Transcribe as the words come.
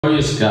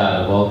Glorious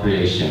God of all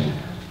creation,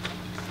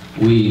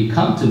 we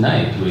come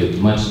tonight with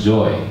much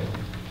joy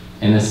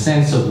and a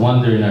sense of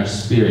wonder in our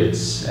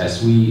spirits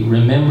as we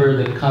remember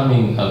the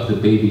coming of the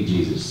baby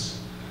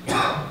Jesus,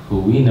 who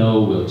we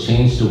know will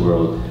change the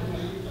world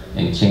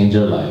and change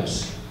our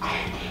lives.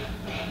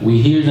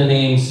 We hear the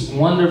names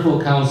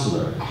Wonderful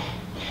Counselor,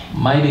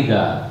 Mighty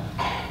God,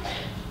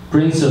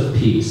 Prince of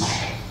Peace,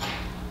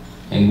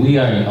 and we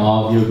are in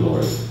awe of your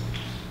glory.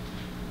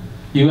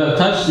 You have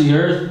touched the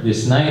earth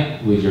this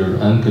night with your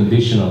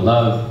unconditional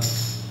love.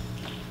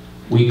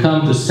 We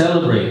come to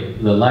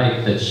celebrate the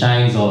light that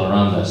shines all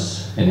around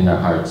us and in our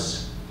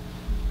hearts.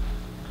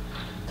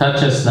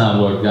 Touch us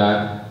now, Lord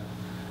God.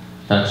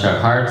 Touch our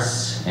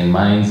hearts and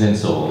minds and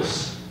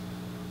souls.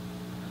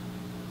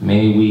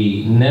 May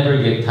we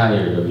never get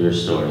tired of your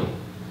story,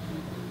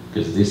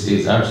 because this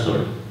is our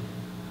story.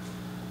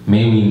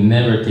 May we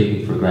never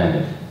take it for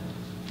granted.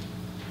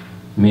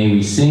 May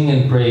we sing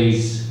and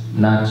praise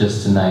not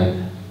just tonight,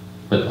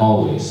 but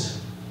always,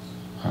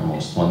 our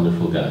most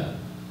wonderful God.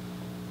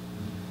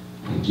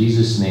 In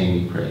Jesus'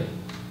 name we pray.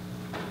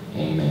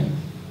 Amen.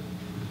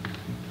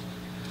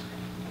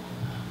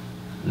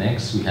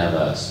 Next, we have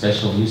a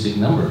special music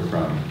number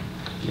from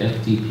the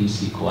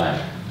FTPC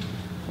Choir.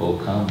 O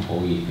come,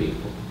 O ye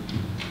faithful.